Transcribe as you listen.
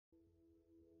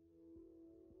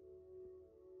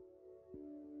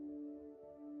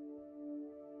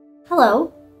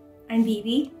Hello, I'm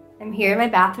Bebe. I'm here in my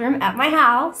bathroom at my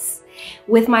house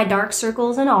with my dark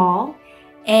circles and all,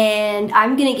 and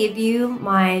I'm gonna give you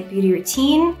my beauty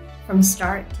routine from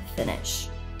start to finish.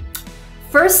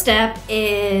 First step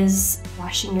is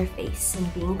washing your face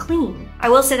and being clean. I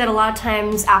will say that a lot of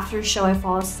times after a show I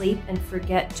fall asleep and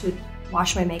forget to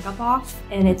wash my makeup off,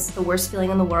 and it's the worst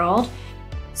feeling in the world.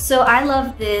 So I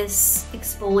love this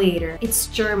exfoliator. It's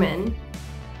German,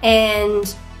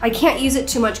 and I can't use it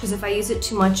too much because if I use it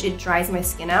too much, it dries my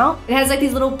skin out. It has like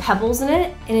these little pebbles in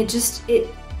it, and it's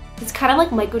kind of like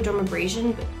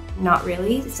microdermabrasion, but not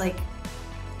really. It's like,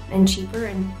 and cheaper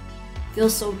and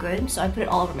feels so good. So I put it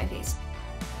all over my face.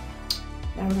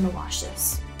 Now we're gonna wash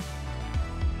this.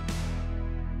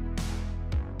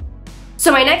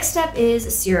 So my next step is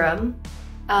a serum.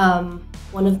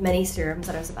 One of many serums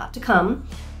that I was about to come.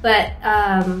 But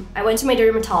I went to my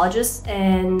dermatologist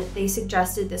and they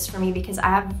suggested this for me because I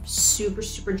have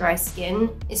super dry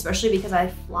skin, especially because I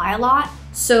fly a lot.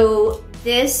 So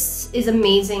this is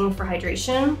amazing for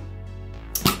hydration,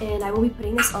 and I will be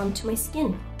putting this onto my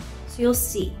skin. So you'll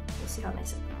see how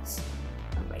nice it feels.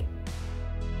 All right.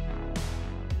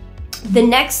 The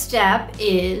next step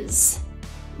is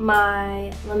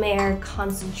my La Mer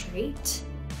concentrate.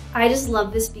 I just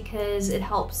love this because it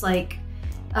helps like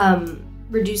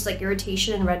reduce like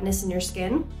irritation and redness in your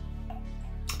skin,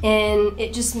 and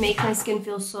it just makes my skin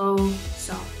feel so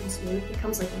soft and smooth. It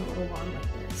comes like in a little wand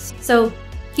like this. So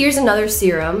here's another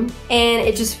serum, and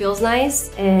it just feels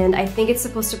nice, and I think it's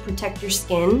supposed to protect your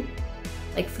skin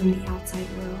like from the outside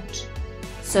world.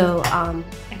 So I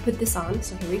put this on,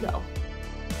 so here we go.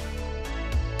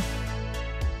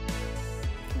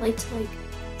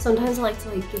 Sometimes I like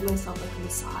to give myself like a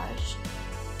massage,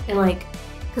 and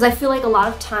because I feel like a lot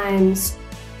of times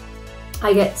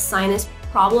I get sinus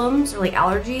problems or like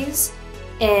allergies,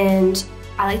 and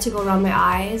I like to go around my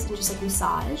eyes and just like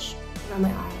massage around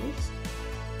my eyes.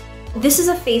 This is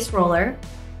a face roller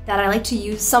that I like to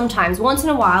use sometimes, once in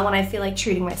a while when I feel like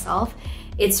treating myself.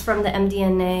 It's from the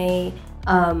MDNA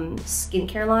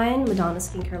skincare line, Madonna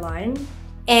skincare line.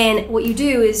 And what you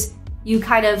do is you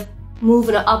kind of move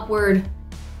in an upward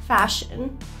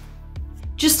fashion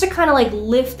just to kind of like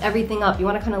lift everything up. You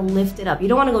want to kind of lift it up. You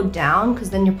don't want to go down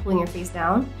because then you're pulling your face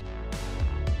down.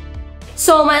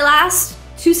 So my last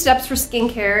two steps for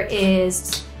skincare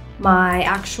is my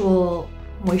actual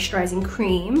moisturizing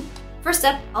cream. First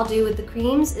step I'll do with the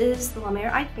creams is the La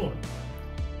Mer eye cream.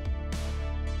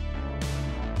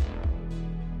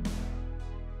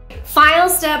 Final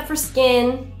step for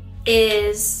skin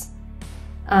is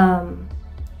La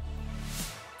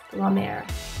Mer.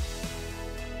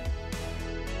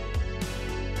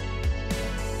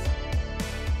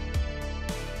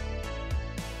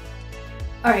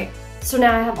 Alright, so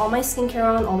now I have all my skincare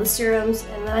on, all the serums,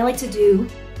 and then I like to do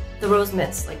the rose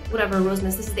mist, like whatever rose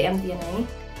mist. This is the MDNA.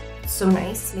 It's so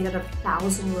nice. It's made out of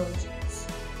 1,000 roses.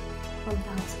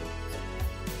 1,000.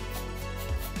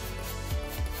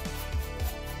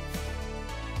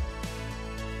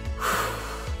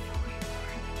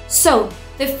 So,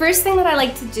 the first thing that I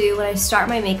like to do when I start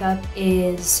my makeup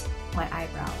is my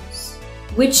eyebrows,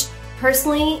 which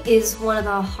personally is one of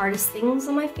the hardest things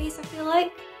on my face, I feel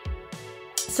like.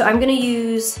 So I'm gonna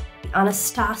use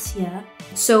Anastasia.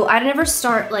 So I never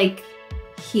start like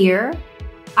here.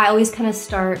 I always kind of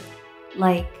start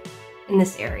like in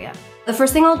this area. The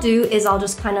first thing I'll do is I'll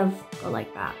just kind of go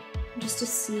like that, just to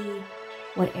see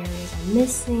what areas I'm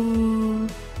missing.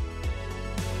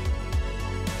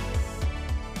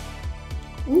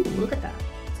 Ooh, look at that.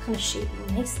 It's kind of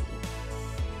shaping nicely.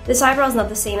 This eyebrow is not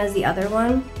the same as the other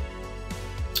one,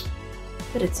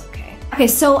 but it's okay. Okay,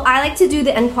 so I like to do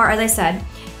the end part, as I said.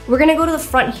 We're gonna go to the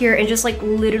front here and just like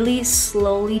literally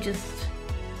slowly because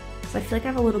I feel like I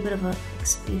have a little bit of a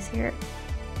space here.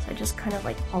 So I just kind of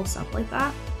like pulse up like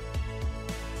that.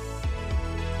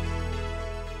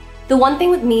 The one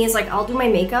thing with me is like I'll do my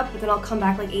makeup, but then I'll come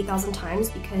back like 8,000 times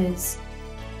because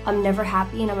I'm never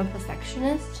happy and I'm a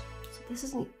perfectionist.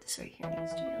 This right here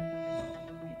needs to be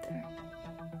like right there.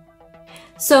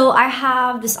 So I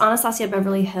have this Anastasia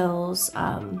Beverly Hills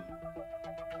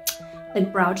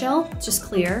like brow gel. It's just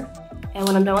clear. And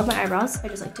when I'm done with my eyebrows, I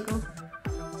just like to go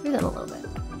through them a little bit.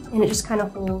 And it just kind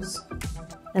of holds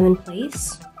them in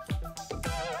place.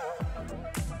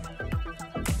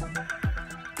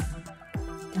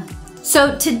 Done.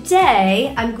 So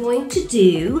today I'm going to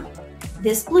do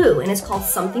this blue, and it's called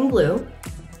Something Blue.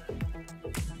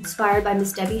 Inspired by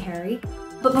Miss Debbie Harry.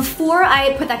 But before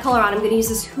I put that color on, I'm going to use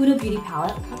this Huda Beauty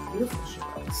palette. Look how beautiful she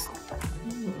looks.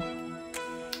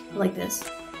 Like this.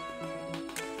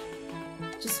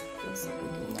 Just feels so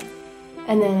good doing that.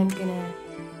 And then I'm going to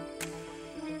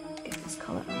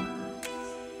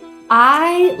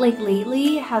I, like,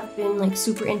 lately have been, like,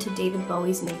 super into David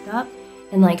Bowie's makeup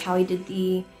and, like, how he did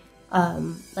the,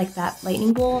 like, that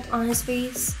lightning bolt on his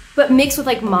face, but mixed with,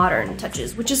 like, modern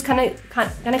touches, which is gonna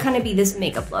kind of be this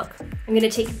makeup look. I'm gonna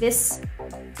take this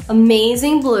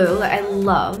amazing blue that I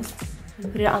love and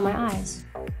put it on my eyes.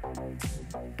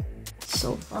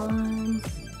 So fun.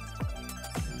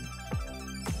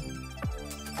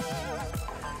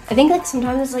 I think, like,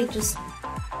 sometimes it's, like, just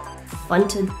fun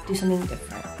to do something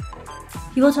different.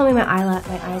 People tell me my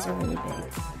eyes are really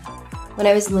big. When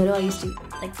I was little, I used to,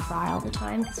 like, cry all the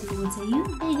time because people would say, "You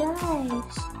have big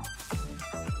eyes,"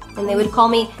 and they would call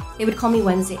me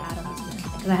Wednesday Addams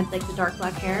because I had, like, the dark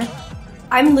black hair.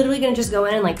 I'm literally gonna just go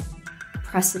in and, like,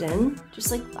 press it in,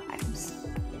 just like vibes.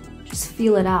 Just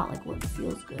feel it out, like what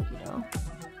feels good, you know?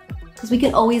 Because we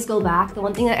can always go back. The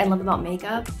one thing that I love about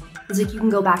makeup is, like, you can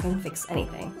go back and fix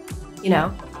anything, you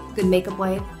know? Good makeup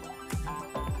wipe.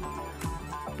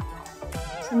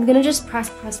 So I'm gonna just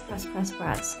press.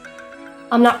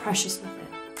 I'm not precious with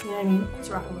it, you know what I mean? It's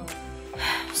rock and roll.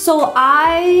 So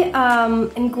I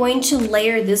am going to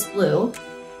layer this blue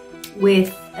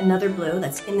with another blue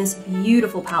that's in this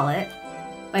beautiful palette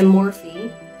by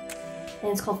Morphe, and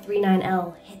it's called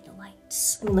 39L Hit the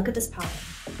Lights. I mean, look at this palette.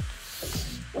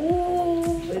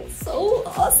 Oh, it's so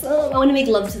awesome. I want to make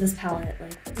love to this palette.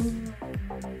 Like,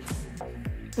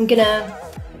 I'm gonna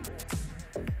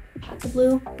pat the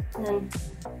blue and then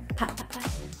pat.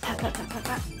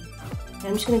 And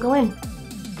I'm just gonna go in.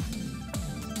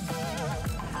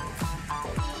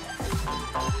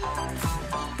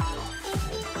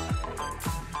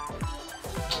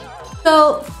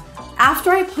 So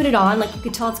after I put it on, like, you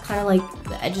could tell it's kind of like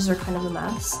the edges are kind of a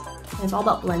mess. And it's all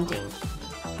about blending.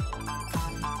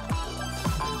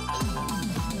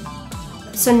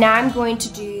 So now I'm going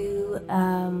to do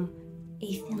a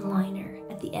thin liner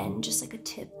at the end, just like a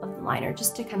tip of the liner,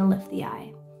 just to kind of lift the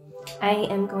eye. I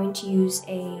am going to use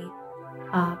a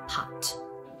pot.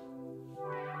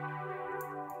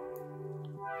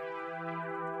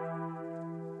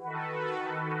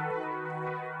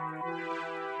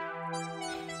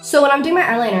 So when I'm doing my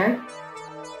eyeliner,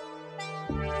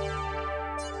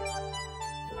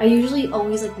 I usually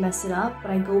always, like, mess it up, but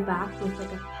I go back with,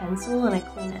 like, a pencil and I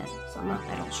clean it, so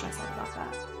I don't stress out about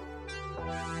that.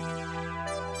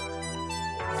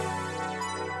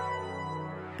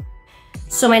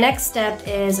 So my next step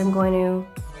is I'm going to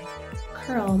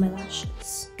curl my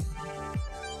lashes.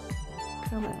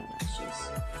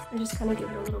 I just kind of give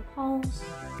it a little pulse.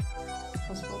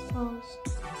 Pulse.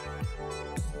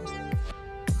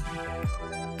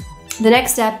 The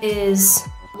next step is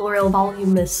L'Oreal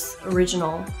Voluminous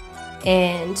Original,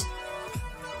 and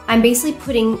I'm basically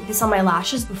putting this on my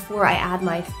lashes before I add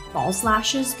my false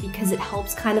lashes because it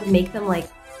helps kind of make them, like,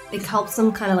 it helps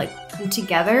them kind of, like, come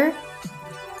together.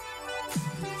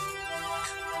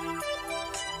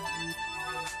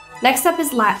 Next up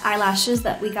is eyelashes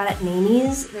that we got at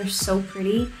Nanny's. They're so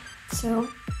pretty. So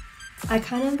I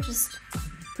kind of just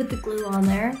put the glue on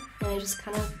there and I just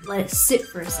kind of let it sit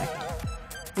for a second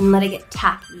and let it get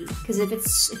tacky. Because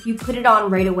if you put it on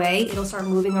right away, it'll start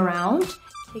moving around.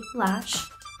 Take the lash.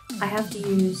 I have to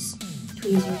use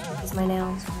tweezers because my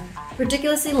nails are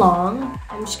ridiculously long.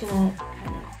 I'm just gonna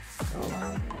kind of go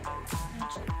along with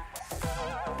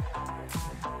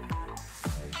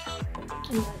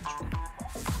it.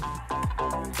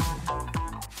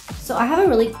 So I have a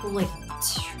really cool, like,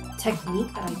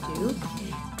 technique that I do.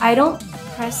 I don't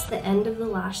press the end of the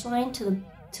lash line to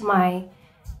my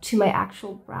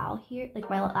actual brow here, like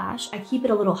my lash. I keep it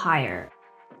a little higher.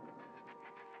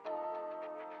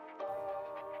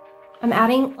 I'm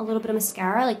adding a little bit of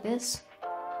mascara like this,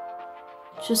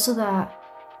 just so that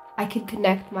I can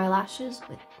connect my lashes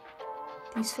with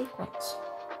these fake ones.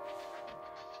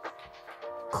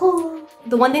 Cool.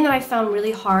 The one thing that I found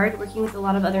really hard working with a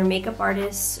lot of other makeup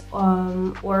artists,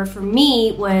 or for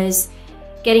me, was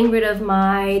getting rid of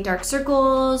my dark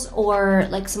circles or,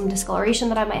 like, some discoloration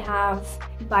that I might have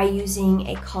by using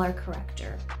a color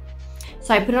corrector.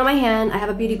 So I put it on my hand. I have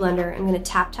a beauty blender. I'm gonna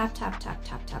tap.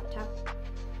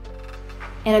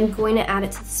 And I'm going to add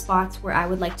it to the spots where I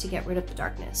would like to get rid of the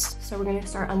darkness. So we're gonna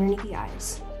start underneath the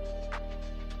eyes.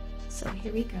 So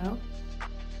here we go.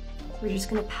 We're just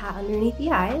gonna pat underneath the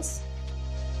eyes.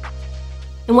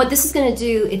 And what this is gonna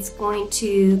do, it's going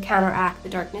to counteract the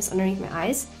darkness underneath my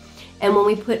eyes. And when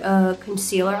we put a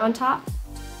concealer on top,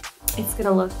 it's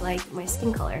gonna look like my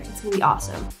skin color. It's gonna be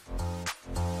awesome.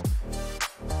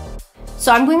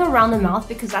 So I'm going around the mouth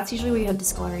because that's usually where you have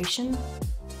discoloration.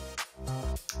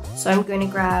 So I'm going to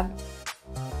grab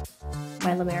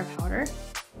my La Mer powder.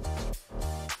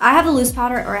 I have a loose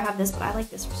powder, or I have this, but I like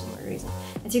this for some reason. reason.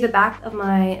 I take the back of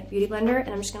my beauty blender and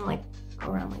I'm just gonna like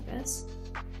go around like this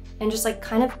and just like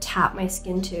kind of tap my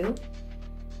skin too.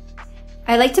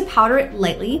 I like to powder it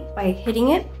lightly by hitting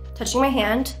it, touching my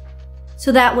hand,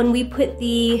 so that when we put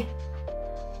the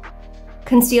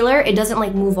concealer, it doesn't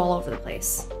like move all over the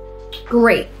place.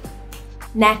 Great.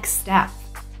 Next step.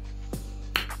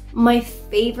 My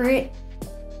favorite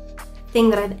thing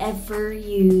that I've ever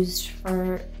used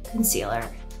for concealer.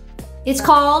 It's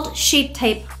called Shape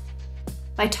Tape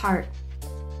by Tarte.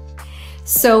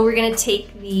 So we're gonna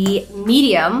take the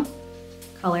medium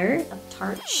color of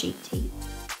Tarte Shape Tape.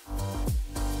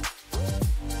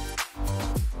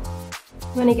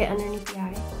 You wanna get underneath the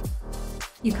eye.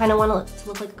 You kinda want it to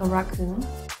look like a raccoon,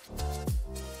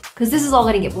 because this is all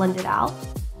gonna get blended out,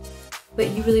 but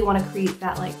you really wanna create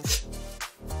that like.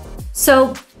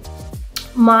 So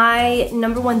my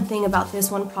number one thing about this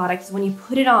one product is when you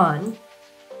put it on,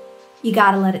 you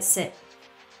gotta let it sit.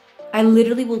 I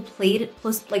literally will plate it,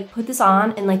 plus like put this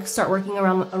on and like start working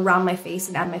around my face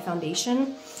and add my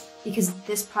foundation, because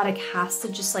this product has to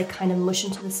just like kind of mush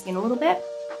into the skin a little bit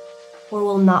or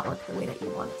will not work the way that you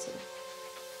want it to.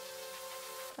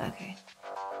 Okay.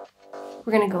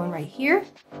 We're gonna go in right here,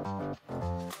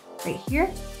 here,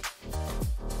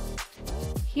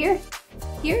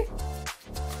 here.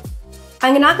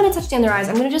 I'm not gonna touch the under eyes.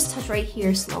 I'm gonna just touch right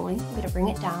here slowly. I'm gonna bring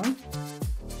it down.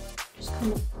 Just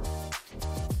kind of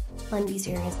blend these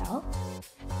areas out.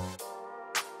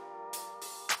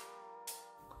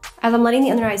 As I'm letting the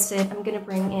under eyes sit, I'm gonna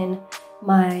bring in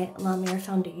my La Mer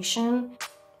foundation.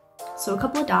 So a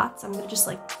couple of dots, I'm gonna just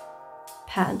like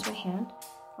pat into my hand.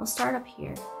 I'll start up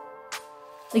here.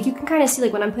 Like you can kind of see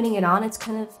like when I'm putting it on, it's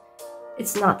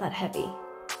not that heavy.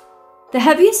 The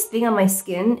heaviest thing on my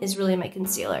skin is really my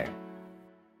concealer.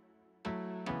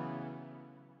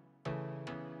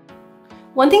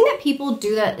 One thing that people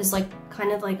do that is like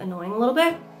kind of like annoying a little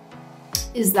bit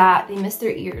is that they miss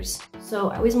their ears. So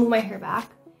I always move my hair back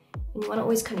and you want to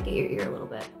always kind of get your ear a little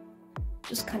bit.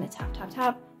 Just kind of tap, tap,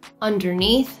 tap.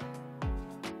 Underneath,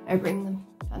 I bring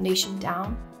the foundation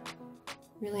down.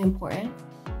 Really important.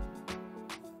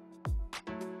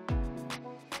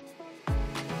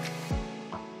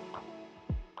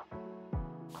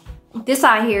 This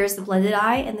eye here is the blended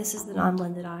eye and this is the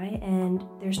non-blended eye, and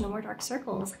there's no more dark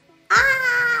circles.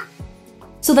 Ah!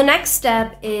 So the next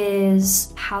step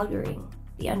is powdering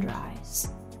the under eyes.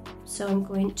 So I'm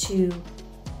going to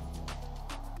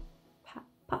pop,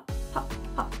 pop, pop,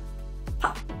 pop,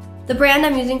 pop. The brand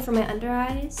I'm using for my under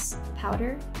eyes, the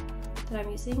powder that I'm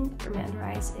using for my under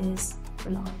eyes is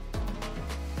Brillant.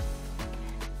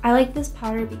 I like this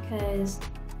powder because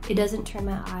it doesn't turn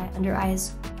my under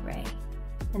eyes gray,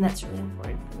 and that's really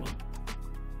important for me.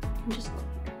 And just look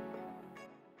here.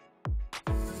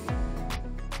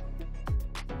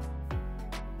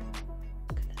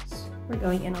 Look at this. We're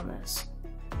going in on this.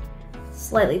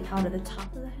 Slightly powder the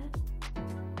top of the head,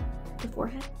 the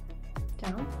forehead,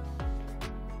 down.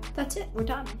 That's it, we're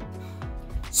done.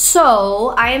 So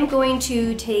I am going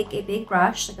to take a big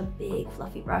brush, like a big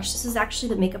fluffy brush. This is actually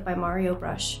the Makeup by Mario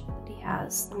brush that he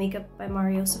has. The Makeup by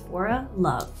Mario Sephora,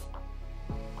 love.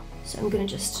 So I'm gonna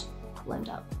just blend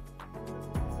up.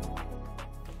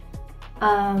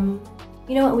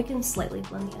 You know what, we can slightly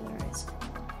blend the under eyes.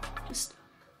 Just.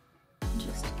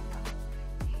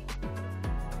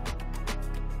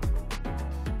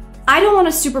 I don't want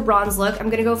a super bronze look. I'm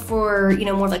gonna go for, you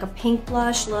know, more of like a pink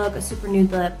blush look, a super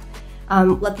nude lip.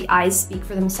 Let the eyes speak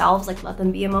for themselves, like let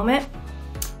them be a moment.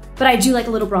 But I do like a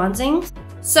little bronzing.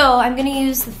 So I'm gonna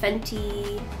use the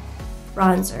Fenty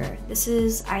bronzer. This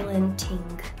is Island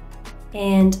Ting.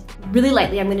 And really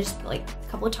lightly, I'm gonna just put like a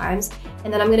couple of times,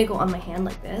 and then I'm gonna go on my hand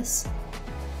like this.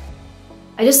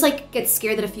 I just like get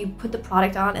scared that if you put the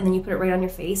product on and then you put it right on your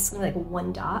face, it's gonna be like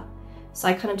one dot. So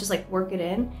I kind of just like work it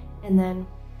in, and then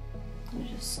I'm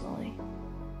just slowly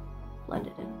blend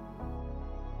it in.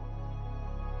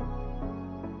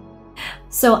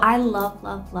 So I love,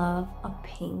 love, love a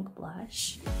pink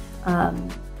blush.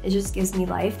 It just gives me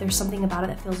life. There's something about it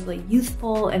that feels really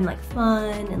youthful and like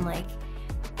fun and like,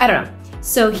 I don't know.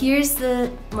 So here's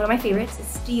one of my favorites,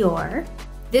 it's Dior.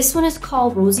 This one is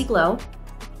called Rosy Glow.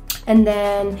 And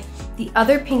then the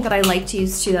other pink that I like to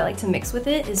use too, that I like to mix with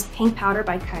it, is Pink Powder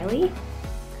by Kylie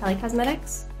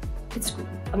Cosmetics. It's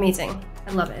amazing,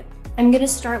 I love it. I'm gonna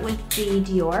start with the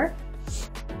Dior.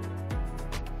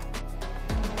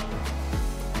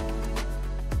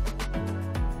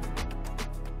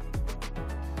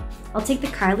 I'll take the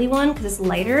Kylie one because it's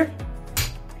lighter,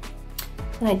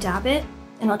 and I dab it,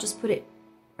 and I'll just put it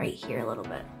right here a little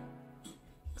bit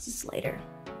because it's lighter.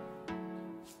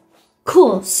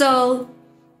 Cool, so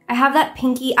I have that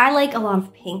pinky. I like a lot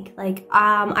of pink. Like,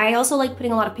 I also like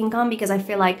putting a lot of pink on because I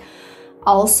feel like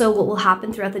also what will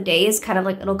happen throughout the day is kind of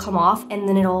like it'll come off and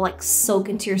then it'll like soak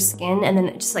into your skin and then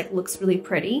it just like looks really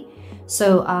pretty.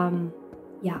 So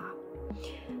yeah.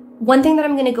 One thing that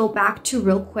I'm gonna go back to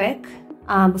real quick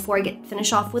before I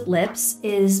finish off with lips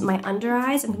is my under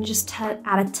eyes. I'm gonna just add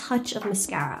a touch of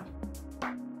mascara.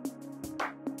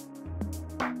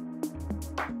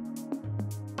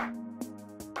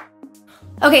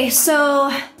 Okay, so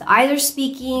the eyes are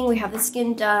speaking, we have the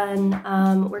skin done.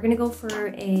 We're gonna go for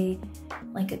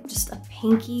just a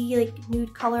pinky like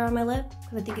nude color on my lip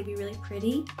because I think it'd be really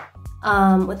pretty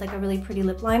with like a really pretty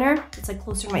lip liner. It's like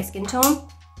closer to my skin tone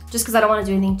just because I don't want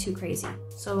to do anything too crazy.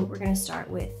 So we're gonna start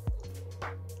with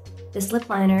this lip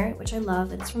liner, which I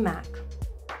love, and it's from MAC.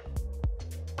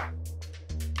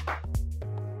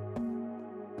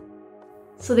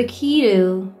 So the key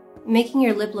to making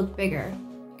your lip look bigger,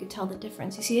 you can tell the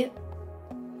difference, you see it?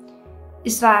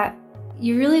 Is that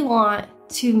you really want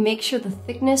to make sure the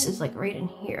thickness is like right in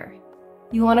here.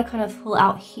 You want to kind of pull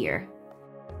out here.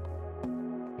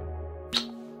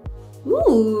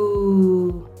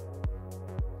 Ooh,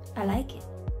 I like it.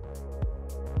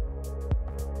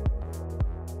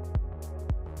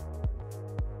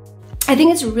 I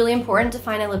think it's really important to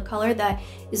find a lip color that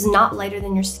is not lighter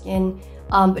than your skin,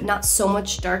 but not so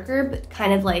much darker, but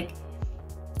kind of like,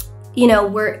 you know,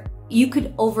 where you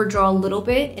could overdraw a little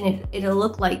bit and it'll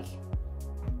look like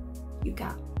you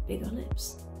got bigger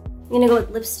lips. I'm gonna go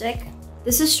with lipstick.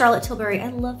 This is Charlotte Tilbury. I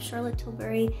love Charlotte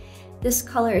Tilbury. This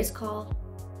color is called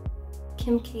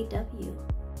Kim KW.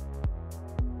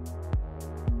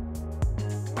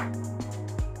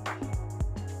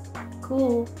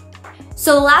 Cool.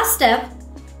 So the last step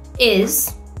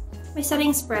is my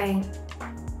setting spray.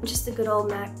 Just a good old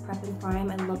MAC Prep and Prime.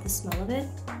 I love the smell of it.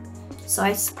 So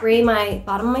I spray my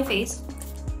bottom of my face.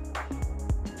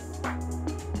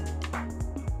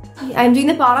 I'm doing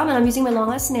the bottom and I'm using my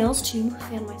long ass nails to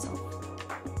fan myself.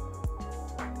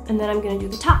 And then I'm gonna do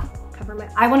the top. Cover my,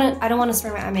 I don't wanna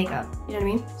spray my eye makeup. You know what I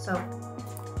mean? So,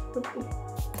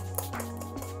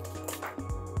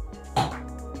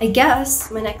 I guess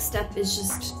my next step is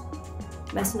just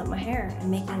messing up my hair and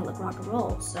making it look rock and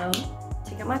roll. So,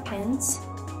 take out my pins.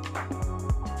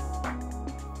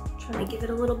 Trying to give it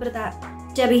a little bit of that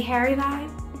Debbie Harry vibe.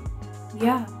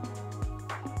 Yeah.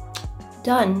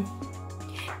 Done.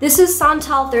 This is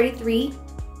Santal 33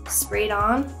 sprayed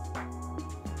on.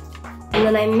 And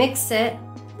then I mix it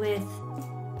with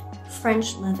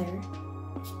French leather.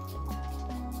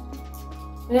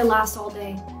 And it lasts all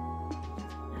day.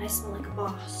 And I smell like a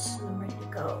boss. And I'm ready to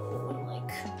go. And I'm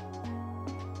like,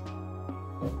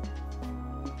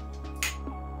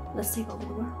 let's take over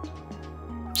the world.